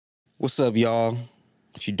What's up, y'all?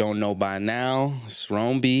 If you don't know by now, it's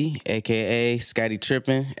Rome B, a.k.a. Scotty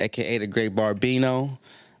Trippin', a.k.a. The Great Barbino.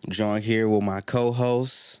 I'm joined here with my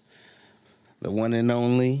co-host, the one and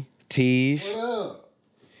only, Tej. What up?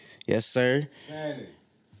 Yes, sir. Danny.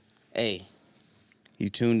 Hey, you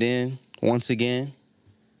tuned in once again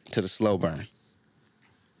to the Slow Burn.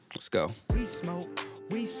 Let's go. We smoke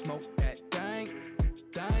that dank.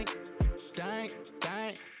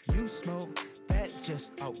 You smoke that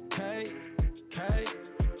just okay.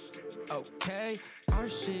 Our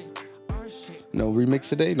shit. No remix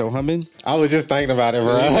today? No humming? I was just thinking about it,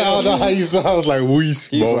 bro. I don't know how you said. I was like, we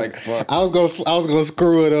smoke. He's like, fuck. I was gonna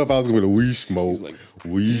screw it up. I was gonna be like, we smoke. Like,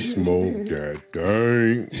 we smoke that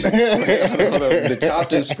dang. The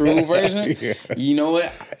chopped and screw version? Yeah. You know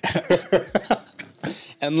what?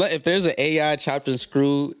 And if there's an AI chopped and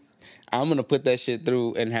screw, I'm gonna put that shit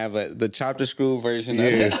through and have the chopped and screw version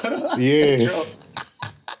Yes. of it. Yes.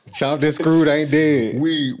 Chopped and screwed ain't dead.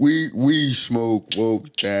 We smoke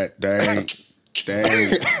that dang.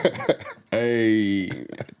 Hey,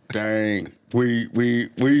 dang.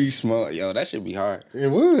 We smoke. Yo, that should be hard.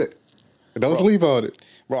 It would. Don't sleep on it.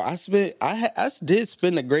 Bro, I did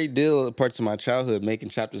spend a great deal of parts of my childhood making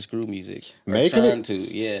chopped and screw music. Making trying it? to,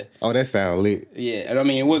 yeah. Oh, that sound lit. Yeah, and I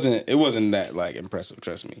mean it wasn't that like impressive,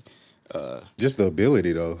 trust me. Just the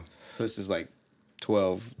ability though. This is like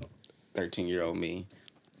 12, 13-year-old me.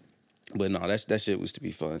 But no, that shit was to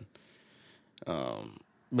be fun.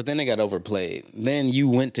 But then it got overplayed. Then you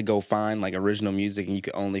went to go find like original music and you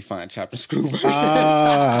could only find chopped and screw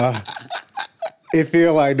versions. It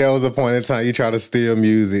feel like there was a point in time you try to steal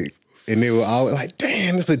music and they were always like,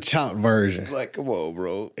 damn, it's a chopped version. Like, come on,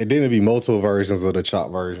 bro. And then it'd be multiple versions of the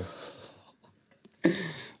chopped version.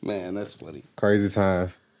 Man, that's funny. Crazy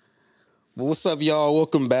times. But what's up, y'all?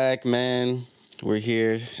 Welcome back, man. We're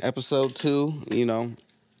here. Episode 2, you know.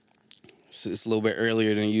 It's a little bit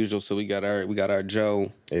earlier than usual, so we got our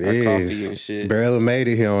Joe, It our is. coffee and shit. Barely made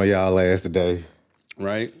it here on y'all last day.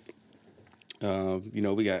 Right? You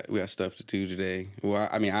know, we got stuff to do today. Well,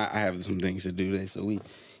 I mean, I have some things to do today, so we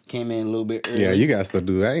came in a little bit early. Yeah, you got stuff to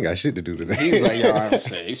do. I ain't got shit to do today. He was like, yo, I'm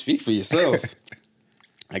saying, speak for yourself.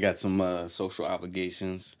 I got some social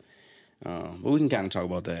obligations, but we can kind of talk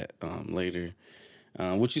about that later.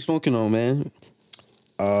 What you smoking on, man?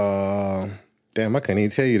 Damn, I couldn't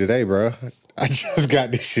even tell you today, bro. I just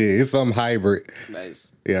got this shit. It's some hybrid.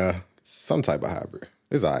 Nice. Yeah, some type of hybrid.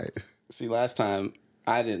 It's all right. See, last time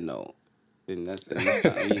I didn't know. And this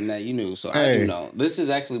time you knew, so I Hey. do know. This is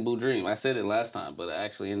actually Blue Dream. I said it last time, but I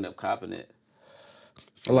actually ended up copping it.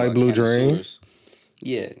 I like Blue Dream. Connoisseurs.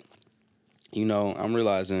 Yeah. You know, I'm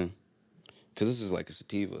realizing, because this is like a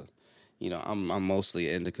sativa, you know, I'm mostly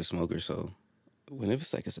an indica smoker, so when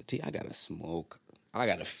it's like a sativa, I gotta smoke. I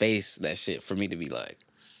gotta face that shit for me to be like,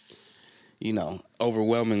 you know,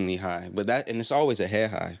 overwhelmingly high. But and it's always a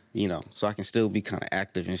head high, you know, so I can still be kind of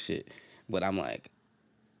active and shit. But I'm like,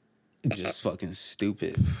 just fucking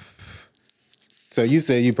stupid. So you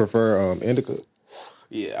say you prefer indica?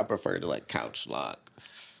 Yeah, I prefer to like couch lock,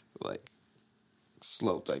 like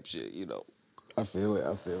slow type shit, you know. I feel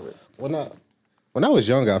it. When I was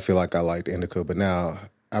younger, I feel like I liked indica, but now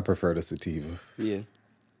I prefer the sativa. Yeah. You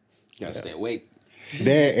gotta stay awake.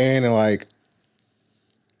 That and like,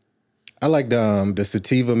 I like the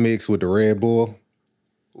sativa mix with the Red Bull.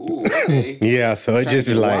 Ooh, okay. Yeah, so it Trying just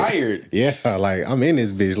to be get like, wired. yeah, like I'm in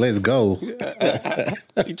this bitch. Let's go.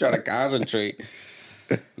 You try to concentrate.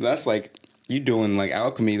 That's like you doing like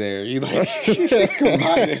alchemy there. You like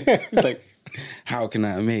combining. It's like, how can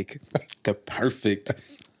I make the perfect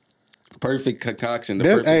concoction, the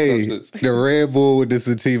perfect substance? The Red Bull with the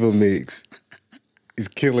sativa mix is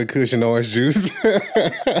killing cushion orange juice.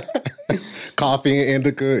 Coffee and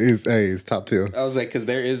indica is top tier. I was like, because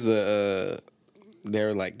there is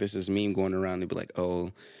they're like, there's this meme going around. They'd be like,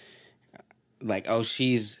 oh,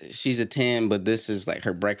 she's a 10, but this is like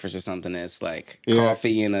her breakfast or something. That's like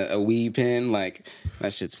coffee and a weed pen. Like,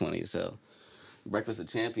 that shit's funny as hell. Breakfast of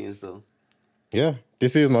champions, though. Yeah,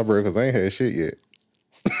 this is my breakfast. I ain't had shit yet.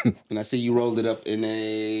 And I see you rolled it up in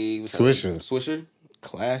a Swisher. Swisher?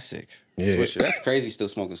 Classic. Yeah. Swisher. That's crazy still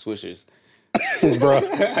smoking Swishers. Bro.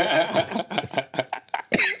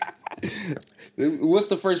 What's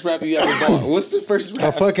the first rap you ever bought? What's the first A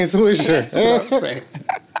rap? fucking Swisher. That's what I'm saying.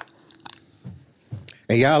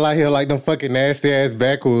 And y'all out here like them fucking nasty ass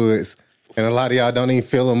backwoods. And a lot of y'all don't even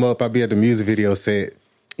fill them up. I be at the music video set.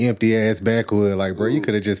 Empty ass backwood. Like, bro, you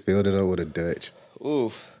could have just filled it up with a Dutch.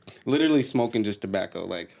 Oof. Literally smoking just tobacco.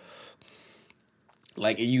 Like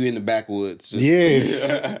you in the backwoods. Just,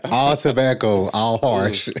 Yes. All tobacco. All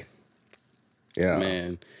harsh. Oof. Yeah.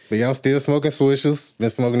 Man. But yeah, I'm still smoking Swishers. Been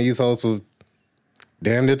smoking these hoes for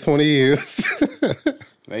damn near 20 years.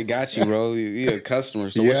 They got you, bro. You're a customer.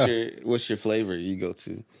 So Yeah. what's your flavor you go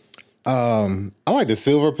to? I like the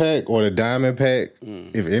silver pack or the diamond pack.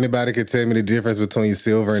 If anybody could tell me the difference between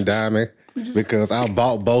silver and diamond, because I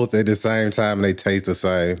bought both at the same time and they taste the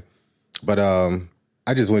same. But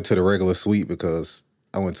I just went to the regular sweet because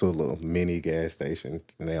I went to a little mini gas station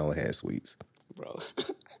and they only had sweets. Bro.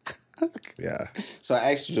 Yeah. So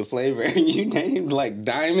I asked you the flavor and you named like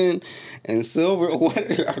diamond and silver.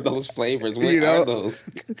 What are those flavors? What are those?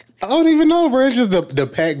 I don't even know, bro. It's just the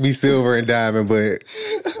pack be silver and diamond, but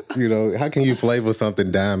how can you flavor something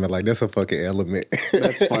diamond? Like that's a fucking element.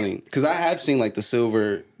 That's funny. Because I have seen like the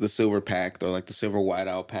silver pack or like the silver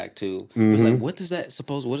whiteout pack too. It's like, what is that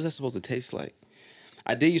supposed to taste like?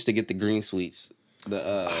 I did used to get the green sweets.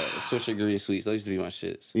 The Swisher green sweets. Those used to be my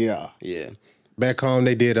shits. Yeah. Yeah. Back home,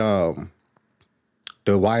 they did the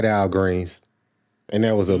White Owl greens, and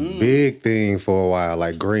that was a big thing for a while,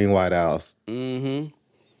 like green White Owls. Mm-hmm.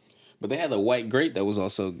 But they had the white grape that was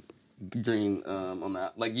also green on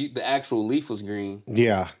that. Like the actual leaf was green.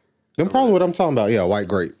 Yeah, them probably what I'm talking about. Yeah, white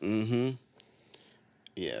grape. Mm-hmm.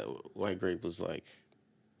 Yeah, white grape was like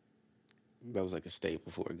a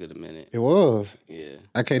staple for a good minute. It was. Yeah.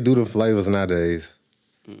 I can't do the flavors nowadays.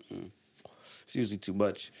 It's usually too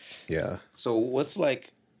much. Yeah. So what's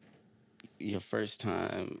like your first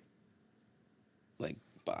time like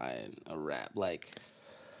buying a wrap? Like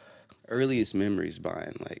earliest memories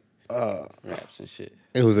buying like wraps and shit.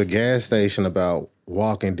 It was a gas station about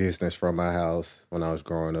walking distance from my house when I was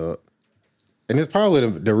growing up. And it's probably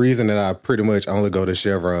the reason that I pretty much only go to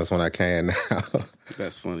Chevrons when I can now.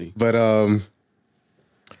 That's funny. But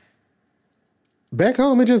back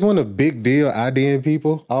home, it just wasn't a big deal IDing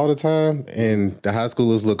people all the time, and the high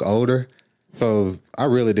schoolers look older. So I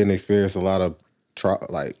really didn't experience a lot of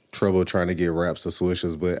trouble trying to get wraps or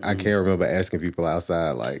swishers, but I can't remember asking people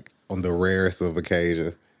outside, like, on the rarest of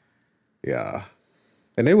occasions. Yeah.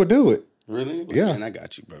 And they would do it. Really? Yeah. Man, I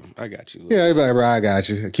got you, bro. I got you. Yeah, everybody, bro, I got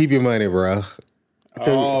you. Keep your money, bro.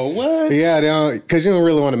 Oh, what? Yeah, because you don't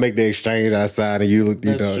really want to make the exchange outside, and you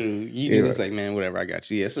That's know. true. You do this like, man, whatever, I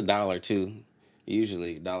got you. Yeah, it's $1 too.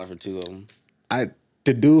 Usually $1 for two of them.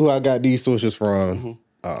 The dude who I got these swishers from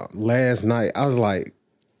last night, I was like,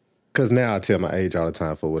 because now I tell my age all the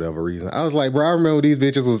time for whatever reason. I was like, bro, I remember these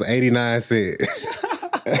bitches was 89 cents.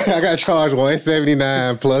 I got charged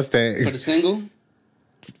 $179 plus tax. For the single?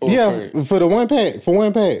 Or For the one pack. For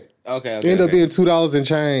one pack. Okay. It ended up being $2 and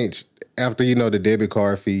change after, the debit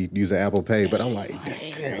card fee using Apple Pay. But I'm like,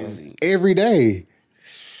 that's crazy. Every day.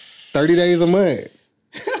 30 days a month.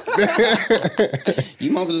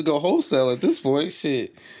 You might as well just go wholesale at this point.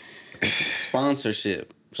 Shit.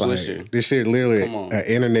 Sponsorship. Swisher. Like, this shit literally an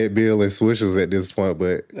internet bill and swishers at this point,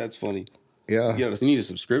 but That's funny. yeah. You need a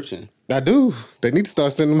subscription. I do. They need to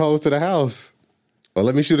start sending them hoes to the house. Or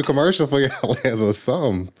let me shoot a commercial for y'all as or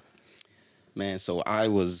something. Man,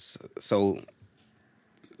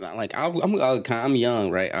 I'm young,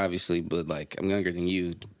 right? Obviously, but like I'm younger than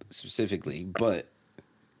you specifically, but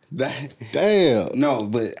Damn. No,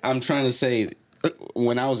 but I'm trying to say,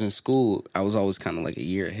 when I was in school, I was always kind of like a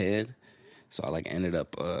year ahead. So I like ended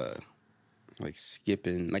up like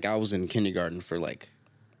skipping. Like I was in kindergarten for like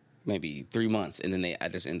maybe 3 months, and then I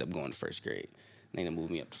just ended up going to first grade. And they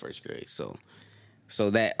moved me up to first grade. So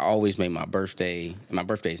that always made my birthday. And my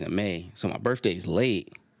birthday's in May, so my birthday's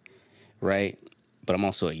late, right? But I'm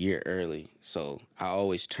also a year early, so I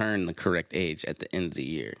always turn the correct age at the end of the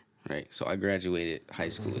year. Right, so I graduated high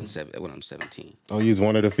school when I'm 17. Oh, you was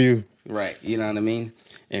one of the few. Right, you know what I mean?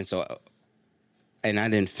 And so, and I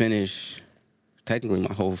didn't finish technically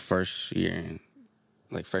my whole first year,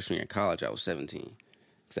 freshman year in college. I was 17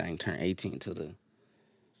 because I didn't turn 18 until the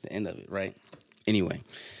end of it. Right. Anyway,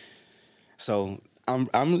 so I'm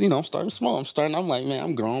starting small. I'm like, man,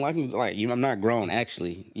 I'm grown. I'm not grown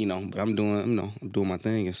actually, but I'm doing my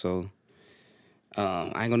thing, and so I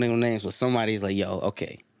ain't gonna name no names, but somebody's like, yo,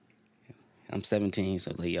 okay. I'm 17,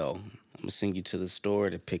 so like, yo, I'm gonna send you to the store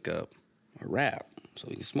to pick up a wrap so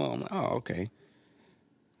we can smoke. I'm like, oh, okay,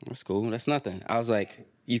 that's cool. That's nothing. I was like,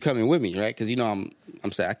 you coming with me, right? Because I'm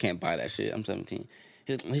saying I can't buy that shit. I'm 17.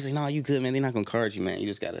 He's like, no, you good, man. They're not gonna card you, man. You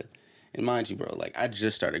just gotta. And mind you, bro, like I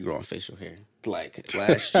just started growing facial hair like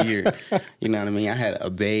last year. You know what I mean? I had a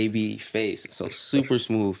baby face, so super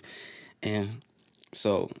smooth, and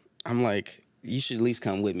so I'm like, you should at least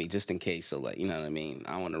come with me just in case. So, like, you know what I mean?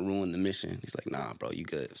 I want to ruin the mission. He's like, nah, bro, you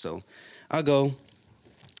good. So I'll go,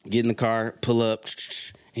 get in the car, pull up,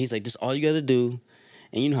 and he's like, this all you got to do.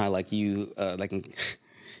 And you know how, like, you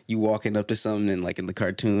you walking up to something and like in the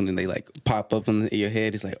cartoon and they like pop up in your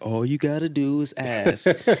head. He's like, all you gotta do is ask.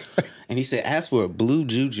 And he said, ask for a blue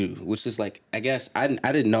juju, which is like, I guess I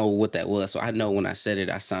didn't know what that was. So I know when I said it,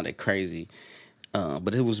 I sounded crazy.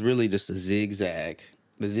 But it was really just the zigzag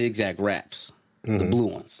wraps, the blue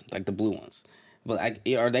ones, like the blue ones. But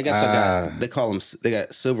they call them, they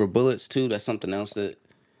got silver bullets too. That's something else that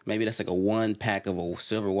maybe that's like a 1 pack of a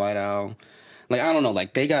silver white owl. Like, I don't know,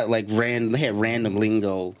 like they got like they had random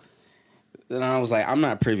lingo. And I was like, I'm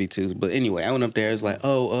not privy to. But anyway, I went up there. It's like,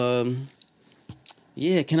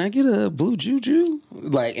 yeah, can I get a blue juju?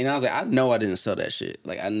 Like, and I was like, I know I didn't sell that shit.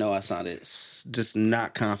 Like, I know I sounded just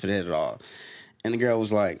not confident at all. And the girl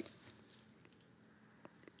was like,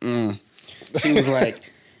 She was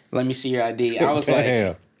like, let me see your ID. I was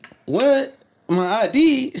like, what? My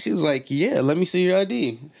ID? She was like, yeah, let me see your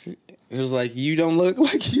ID. It was like, you don't look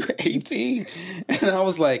like you're 18. And I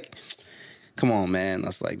was like, come on, man. I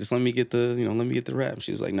was like, just let me get the rap.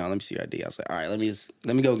 She was like, no, let me see your ID. I was like, all right, let me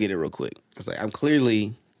go get it real quick. I was like, I'm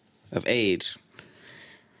clearly of age.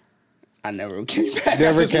 I never came back.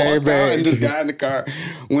 Never came back. And just got in the car,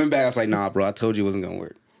 went back. I was like, nah, bro, I told you it wasn't gonna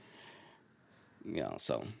work.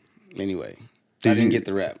 So anyway, I didn't get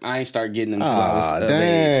the rap. I ain't start getting them until I was of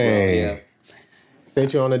age, bro. Yeah.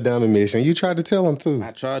 Sent you on a dummy mission. You tried to tell him too.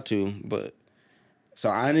 I tried to, but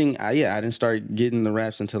so I didn't start getting the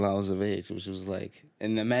raps until I was of age, which was like,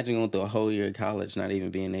 and imagine going through a whole year of college, not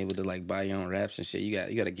even being able to like buy your own raps and shit. You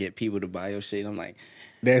got to get people to buy your shit. I'm like,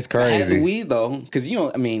 that's crazy. I had the weed though, because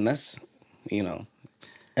that's.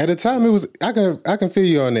 At the time, it was. I can feel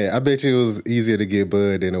you on that. I bet you it was easier to get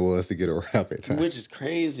bud than it was to get a rap at times. Which is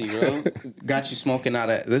crazy, bro. Got you smoking out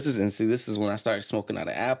of this is when I started smoking out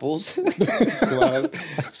of apples,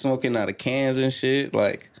 smoking out of cans and shit,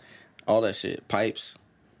 like all that shit, pipes.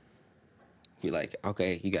 You like,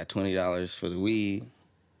 okay, you got $20 for the weed.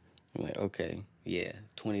 I'm like, okay, yeah,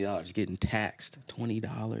 $20 getting taxed.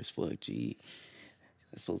 $20 for a G.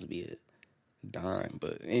 That's supposed to be a dime,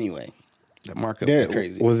 but anyway. The markup was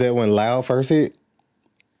crazy. Was that when Loud first hit?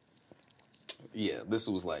 Yeah, this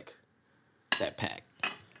was like that pack,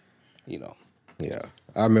 Yeah,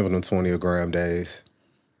 I remember them 20 a gram days.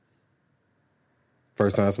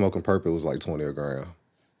 First time smoking perp, it was like 20 a gram.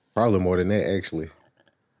 Probably more than that, actually.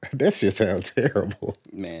 That shit sounds terrible.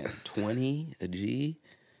 Man, 20 a G?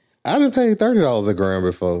 I done paid $30 a gram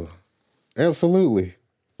before. Absolutely.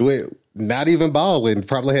 Wait, not even balling,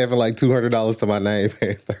 probably having like $200 to my name,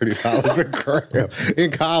 paying $30 a gram in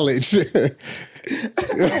college.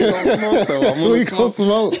 We gonna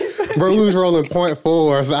smoke. Bro, we was rolling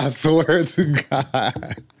 .4s, I swear to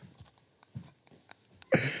God.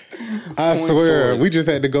 I swear. We just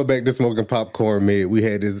had to go back to smoking popcorn mid. We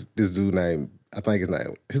had this dude named, I think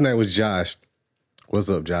his name was Josh. What's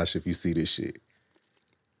up, Josh, if you see this shit?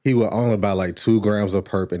 He would only buy like 2 grams of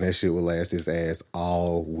perp and that shit would last his ass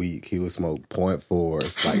all week. He would smoke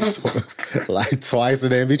 .4s like twice a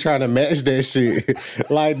day and be trying to match that shit.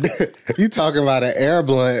 Like, you talking about an air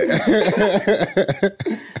blunt.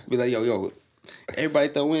 Be like, yo, everybody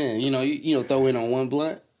throw in. You throw in on one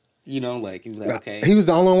blunt. Like, he was like, okay. He was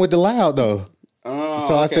the only one with the loud though. Oh,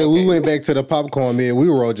 so I said, we went back to the popcorn mid. We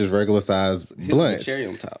rolled just regular size blunts. Cherry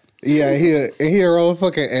on top. Yeah, he'll roll a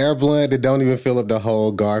fucking air blunt that don't even fill up the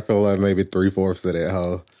whole Garfield, like maybe 3/4 of that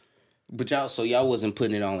whole. But y'all wasn't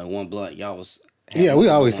putting it on in one blunt. Y'all was. Yeah, we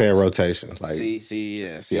always had rotations. Like, see.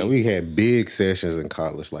 Yeah, we had big sessions in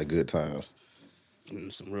college, like good times.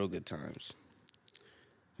 Some real good times.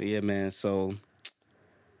 But yeah, man. So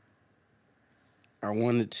I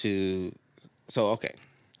wanted to. So okay,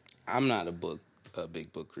 I'm not a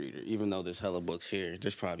big book reader, even though there's hella books here.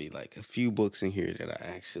 There's probably like a few books in here that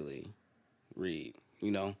I actually read,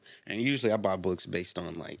 and usually I buy books based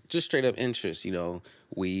on like just straight up interest,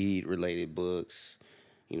 weed related books.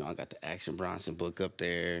 I got the Action Bronson book up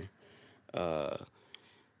there.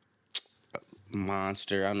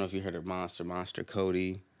 Monster, I don't know if you heard of Monster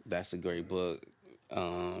Cody. That's a great book.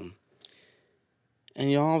 And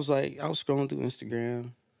I was scrolling through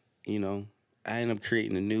Instagram, I ended up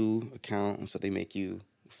creating a new account, and so they make you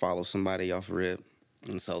follow somebody off rip.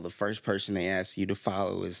 And so the first person they ask you to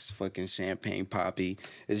follow is fucking Champagne Poppy.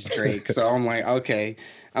 It's Drake. So I'm like, okay,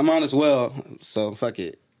 I'm on as well. So fuck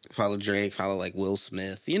it. Follow Drake, follow like Will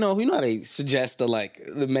Smith. You know how they suggest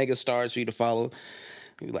the mega stars for you to follow.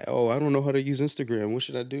 You're like, oh, I don't know how to use Instagram. What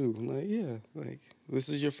should I do? I'm like, yeah, like this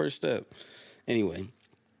is your first step. Anyway,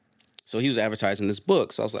 so he was advertising this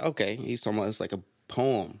book. So I was like, okay. He's talking about it's like a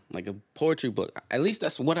poem, like a poetry book. At least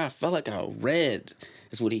that's what I felt like I read.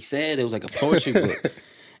 Is what he said. It was like a poetry book.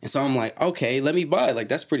 And so I'm like, okay, let me buy it. Like,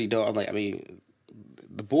 that's pretty dope. I'm like,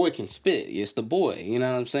 the boy can spit. It's the boy. You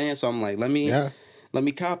know what I'm saying? So I'm like, let me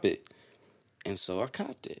cop it. And so I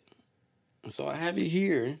copped it. And so I have it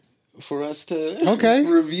here for us to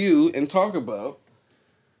review and talk about.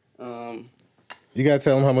 You gotta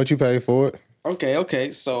tell them how much you paid for it.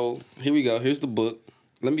 Okay. So here we go. Here's the book.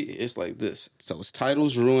 It's like this. So it's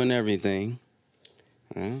Titles Ruin Everything.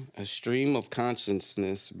 A Stream of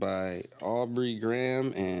Consciousness by Aubrey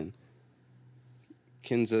Graham and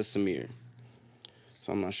Kenza Samir.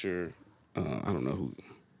 So I'm not sure. I don't know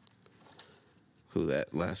who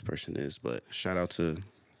that last person is, but shout out to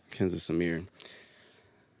Kenza Samir.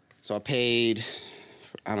 So I paid,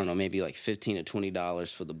 I don't know, maybe like $15 to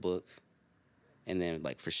 $20 for the book. And then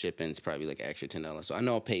like for shipping, it's probably like extra $10. So I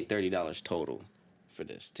know I paid $30 total for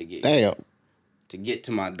this to get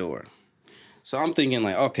to my door. So I'm thinking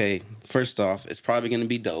like, okay, first off, it's probably going to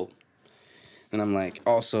be dope. And I'm like,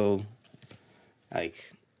 also,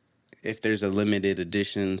 like, if there's a limited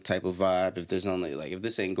edition type of vibe, if there's only, like, if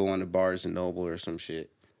this ain't going to Barnes and Noble or some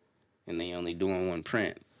shit, and they only doing one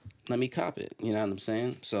print, let me cop it. You know what I'm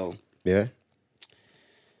saying? So. Yeah.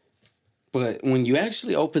 But when you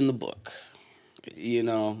actually open the book, you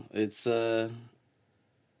know, it's,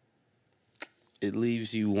 it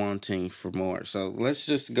leaves you wanting for more. So let's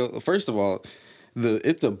just go. First of all,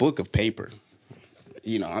 it's a book of paper.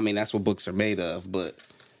 You know, I mean, that's what books are made of, but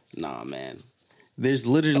nah, man. There's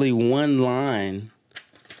literally one line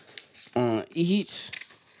on each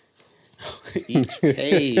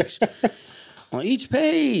page. On each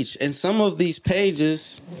page. And some of these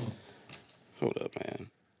pages, hold up, man.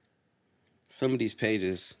 Some of these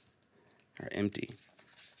pages are empty.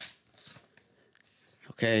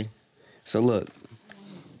 Okay? So look,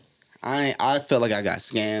 I felt like I got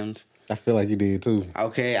scammed. I feel like you did too.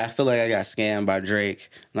 Okay, I feel like I got scammed by Drake.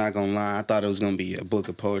 Not gonna lie, I thought it was gonna be a book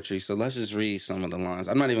of poetry. So let's just read some of the lines.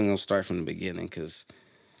 I'm not even gonna start from the beginning because,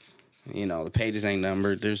 you know, the pages ain't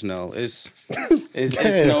numbered. There's no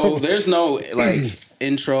like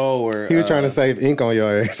intro or he was trying to save ink on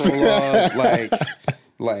your ass. Prologue,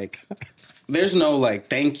 like there's no like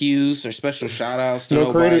thank yous or special shout outs to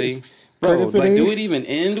nobody. Bro, like, do it even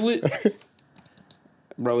end with?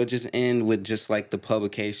 Bro, it just end with just like the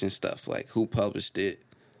publication stuff, like who published it.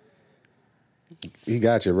 He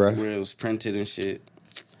got you, bro. Where it was printed and shit.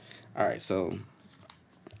 All right,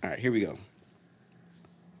 here we go.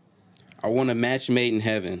 I want a match made in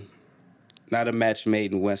heaven, not a match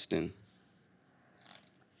made in Weston.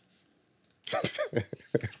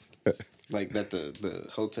 Like that the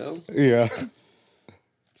hotel? Yeah.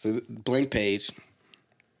 So blank page.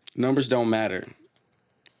 Numbers don't matter,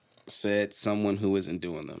 said someone who isn't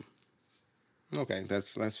doing them. Okay,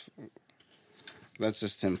 that's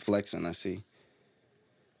just him flexing, I see.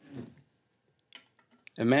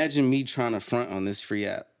 Imagine me trying to front on this free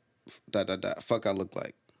app. ... Fuck I look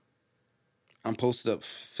like. I'm posted up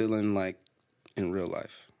feeling like in real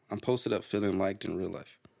life. I'm posted up feeling liked in real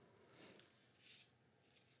life.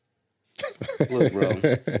 Look, bro.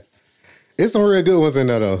 It's some real good ones in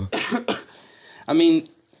there, though. I mean,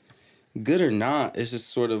 good or not, it's just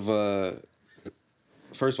sort of,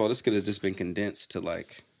 first of all, this could have just been condensed to,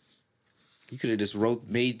 like, you could have just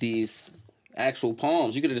made these actual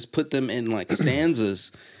poems. You could have just put them in, like,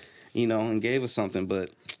 stanzas, you know, and gave us something.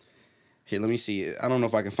 But here, let me see. I don't know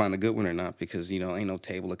if I can find a good one or not because, you know, ain't no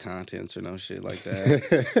table of contents or no shit like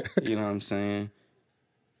that. You know what I'm saying?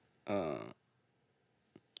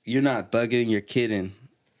 You're not thugging, you're kidding.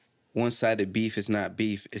 One-sided beef is not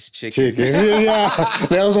beef, it's chicken. Yeah,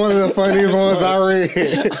 that was one of the funniest ones I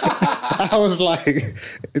read. I was like,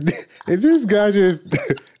 is this guy just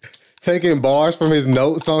taking bars from his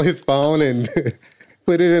notes on his phone and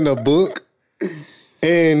put it in a book?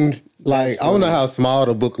 And, like, I don't know how small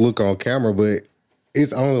the book look on camera, but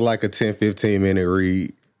it's only like a 10, 15-minute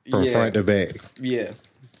read from front to back. Yeah.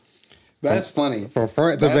 That's funny. From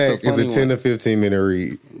front to back is a 10 to 15-minute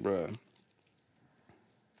read. Bruh.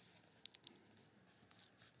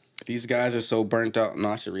 These guys are so burnt out.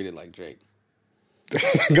 No, I should read it like Drake.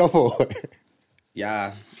 Go for it.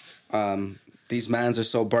 Yeah. These mans are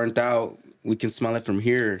so burnt out. We can smell it from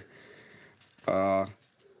here. I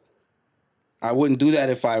wouldn't do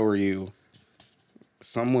that if I were you.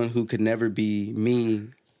 Someone who could never be me,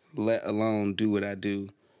 let alone do what I do.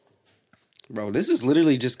 Bro, this is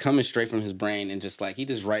literally just coming straight from his brain and just like, he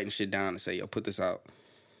just writing shit down and say, yo, put this out.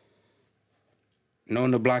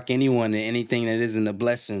 Known to block anyone and anything that isn't a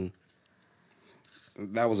blessing.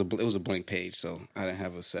 It was a blank page, so I didn't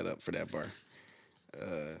have a setup for that bar.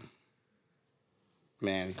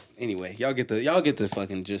 Man, anyway, y'all get the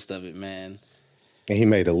fucking gist of it, man. And he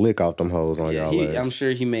made a lick off them hoes on y'all. I'm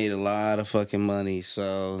sure he made a lot of fucking money,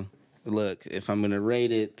 so Look, if I'm gonna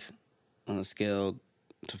rate it on a scale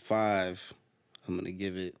to 5, I'm gonna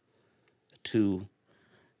give it a 2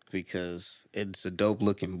 because it's a dope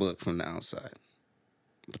looking book from the outside.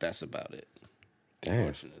 But that's about it. Damn.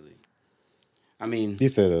 Unfortunately. I mean, You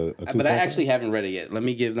said a 2. but I actually haven't read it yet. Let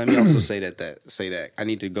me also say that I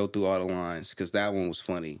need to go through all the lines because that one was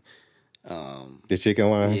funny. The chicken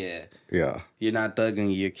line? Yeah. Yeah. You're not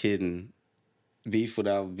thugging, you're kidding. Beef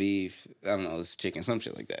without beef. I don't know, it's chicken, some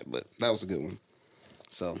shit like that. But that was a good one.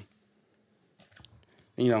 So,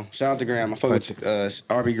 shout out to Graham. I fuck with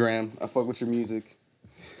RB Graham. I fuck with your music.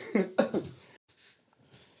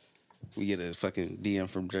 We get a fucking DM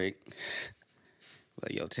from Drake.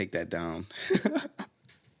 Like, yo, take that down.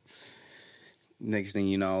 Next thing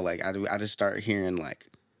you know, like I just start hearing like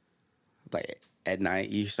at night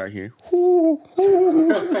you start hearing whoo,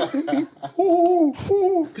 whoo, whoo,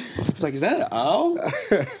 whoo. Like, is that an owl?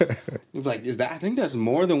 You're like, is that? I think that's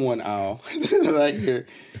more than one owl that I hear.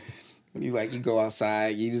 You go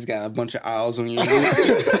outside, you just got a bunch of owls on your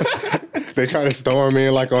roof. They try to storm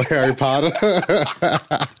in like on Harry Potter.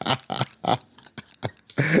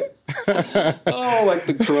 Oh, like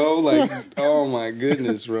the crow, like, oh my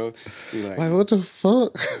goodness, bro. You're Like, what the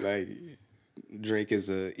fuck? Like, Drake is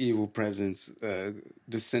a evil presence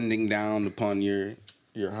descending down upon your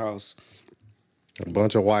house. A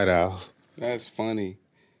bunch of white owls. That's funny.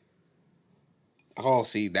 Oh,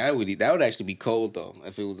 see, that would actually be cold though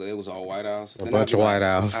if it was all white owls. A bunch of white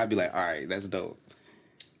owls. I'd be like, all right, that's dope.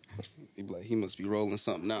 He'd be like, he must be rolling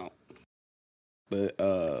something out. But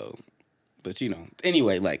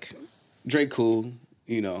anyway, like, Drake cool.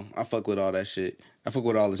 I fuck with all that shit. I fuck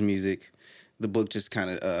with all his music. The book just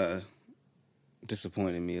kind of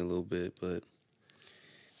disappointed me a little bit, but.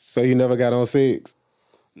 So you never got on 6?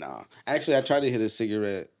 Nah. Actually, I tried to hit a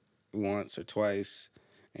cigarette once or twice,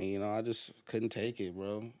 and, I just couldn't take it,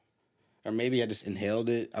 bro. Or maybe I just inhaled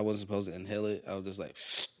it. I wasn't supposed to inhale it. I was just like,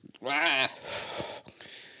 ah.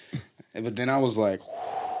 But then I was like,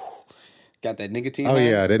 got that nicotine high. Oh,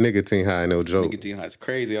 yeah, that nicotine high, no joke. Nicotine high is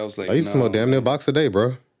crazy. I was like, I used to smoke damn near a box a day,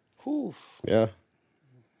 bro. Whew. Yeah.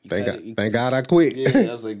 Thank God I quit. Yeah,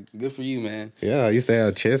 I was like, good for you, man. Yeah, I used to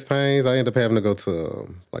have chest pains. I ended up having to go to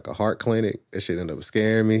like a heart clinic. That shit ended up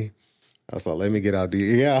scaring me. I was like, let me get out there.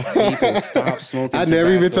 Yeah. People stop smoking I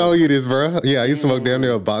never even told you this, bro. Yeah, I used to smoke damn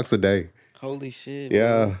near a box a day. Holy shit.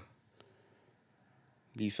 Yeah. Bro.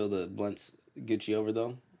 Do you feel the blunts get you over,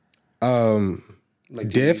 though? Like,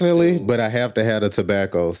 Definitely, but I have to have the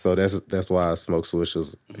tobacco. So that's why I smoke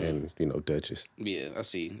Swishers and, Dutchess. Yeah, I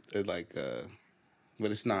see. But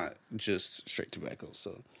it's not just straight tobacco,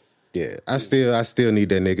 so. Yeah, I still need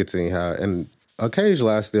that nicotine high. And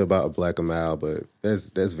occasionally I still about a black and mild, but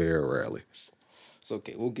that's very rarely. It's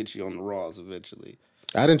okay. We'll get you on the raws eventually.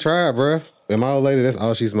 I didn't try it, bro. And my old lady, that's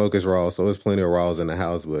all she smokes is raw. So there's plenty of raws in the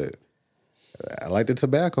house, but I like the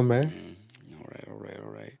tobacco, man. All right.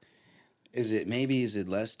 Is it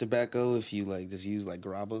less tobacco if you just use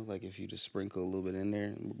grabba? Like if you just sprinkle a little bit in there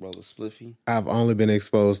and roll a spliffy? I've only been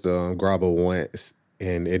exposed to grabba once,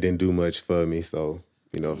 and it didn't do much for me. So,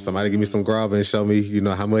 if somebody give me some grabba and show me,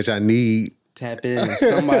 how much I need. Tap in.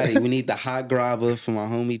 Somebody, we need the hot grabba for my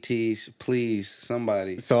homie Teach. Please,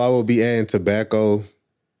 somebody. So I will be adding tobacco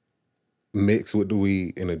mixed with the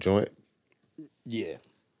weed in a joint? Yeah.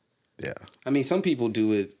 Yeah. I mean, some people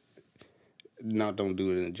do it. Don't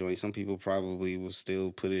do it in a joint. Some people probably will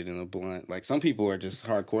still put it in a blunt. Like, some people are just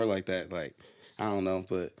hardcore like that. Like, I don't know,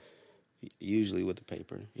 but usually with the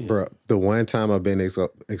paper. Yeah. Bro, the one time I've been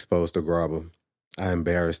exposed to grabba, I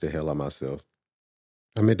embarrassed the hell out of myself.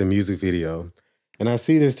 I'm at the music video, and I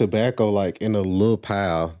see this tobacco, in a little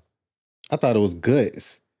pile. I thought it was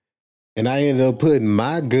guts. And I ended up putting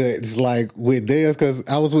my guts, with theirs, because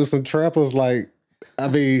I was with some trappers, some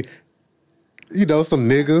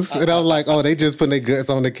niggas. And I was like, oh, they just putting their guts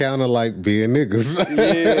on the counter being niggas.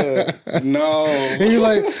 Yeah. No. And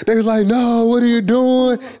they was like, no, what are you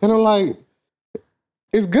doing? And I'm like,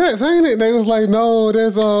 it's guts, ain't it? And they was like, no,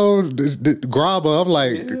 that's the grabba. I'm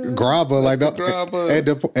like, grabba.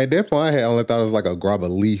 At that point, I only thought it was a grabba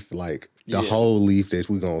leaf, the whole leaf that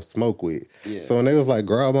we gonna smoke with. Yeah. So when they was like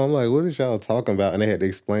grabba, I'm like, what is y'all talking about? And they had to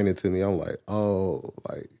explain it to me. I'm like, oh,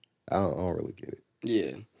 I don't really get it.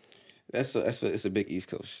 Yeah. It's a big East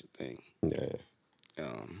Coast thing. Yeah.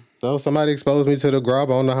 So somebody exposed me to the grabba. I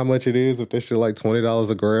don't know how much it is. If that shit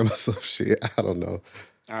 $20 a gram or some shit, I don't know.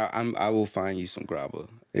 I will find you some grabba.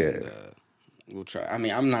 Yeah. And, we'll try. I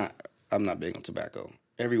mean, I'm not big on tobacco.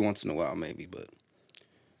 Every once in a while, maybe, but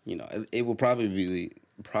it will probably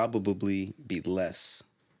be less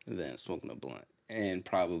than smoking a blunt, and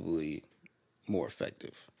probably more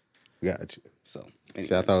effective. Got you. So, See, I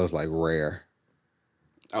anyway. thought it was like rare.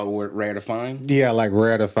 Oh, we're rare to find? Yeah, like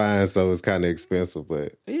rare to find, so it's kind of expensive,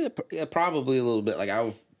 but Yeah, probably a little bit. Like,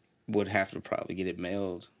 I would have to probably get it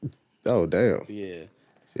mailed. oh damn. Yeah.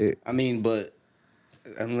 Shit. I mean, but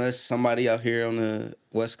unless somebody out here on the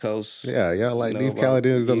West Coast. Yeah, like know these about,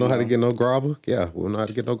 Californians don't you know how to get no grabber. Yeah, we'll know how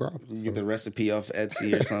to get no grabber. You get the recipe off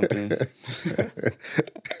Etsy or something.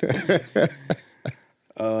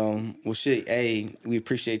 Well, shit, hey, we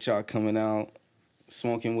appreciate y'all coming out,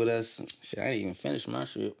 smoking with us. Shit, I didn't even finish my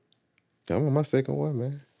shit. I'm on my second one,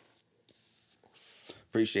 man.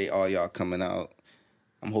 Appreciate all y'all coming out.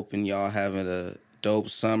 I'm hoping y'all having a dope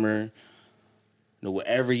summer. You know,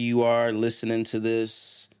 wherever you are listening to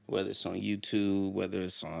this, whether it's on YouTube, whether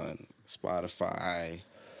it's on Spotify,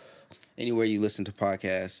 anywhere you listen to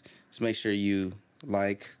podcasts, just make sure you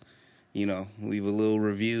like, leave a little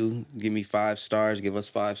review. Give me 5 stars. Give us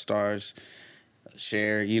 5 stars.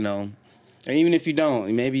 Share, And even if you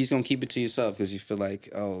don't, maybe you're going to keep it to yourself because you feel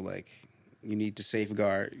like, you need to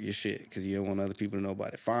safeguard your shit because you don't want other people to know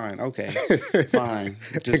about it. Fine. Okay. Fine.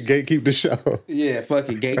 Just gatekeep the show. Yeah, fuck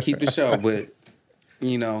it. Gatekeep the show. But,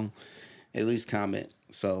 at least comment.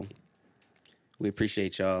 So, we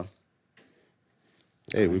appreciate y'all.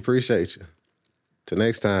 Hey, we appreciate you. Till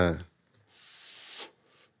next time.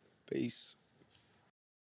 Peace.